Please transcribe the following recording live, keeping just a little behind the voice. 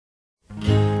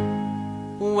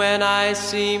when I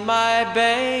see my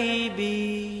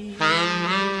baby.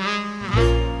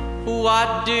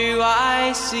 What do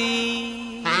I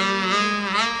see?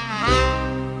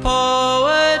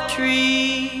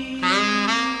 Poetry,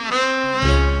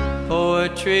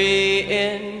 poetry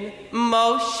in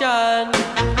motion.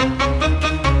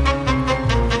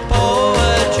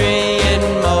 Poetry in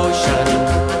motion,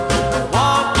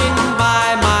 walking by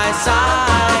my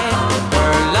side.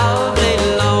 Her lovely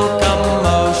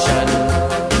locomotion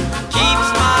keeps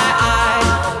my eyes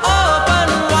open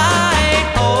wide.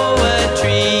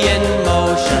 Poetry in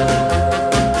motion,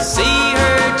 see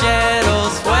her gentle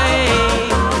sway,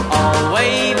 all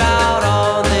wave out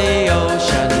on the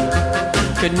ocean.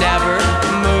 Could never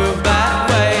move that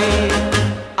way.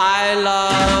 I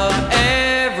love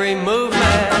every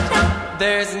movement,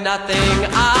 there's nothing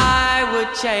I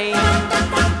would change.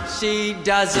 She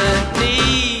doesn't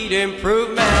need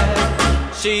improvement,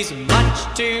 she's much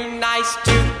too nice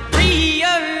to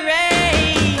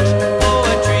rearrange.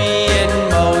 Poetry in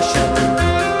motion,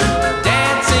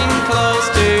 dancing close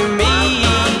to me,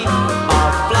 a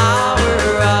flower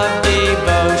of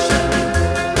devotion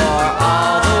for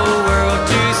all the world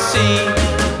to see.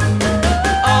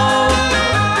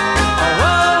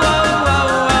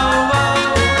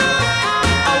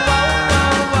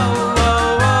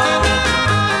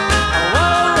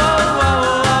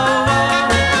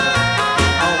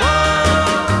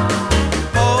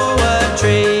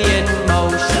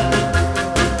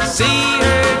 See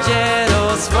her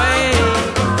gentle sway,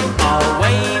 all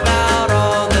wave out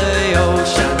on the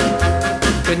ocean.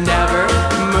 Could never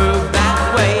move that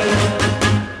way.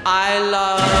 I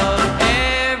love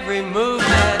every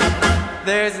movement,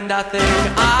 there's nothing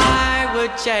I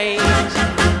would change.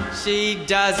 She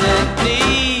doesn't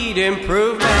need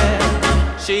improvement,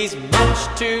 she's much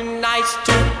too nice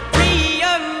to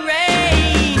rearrange.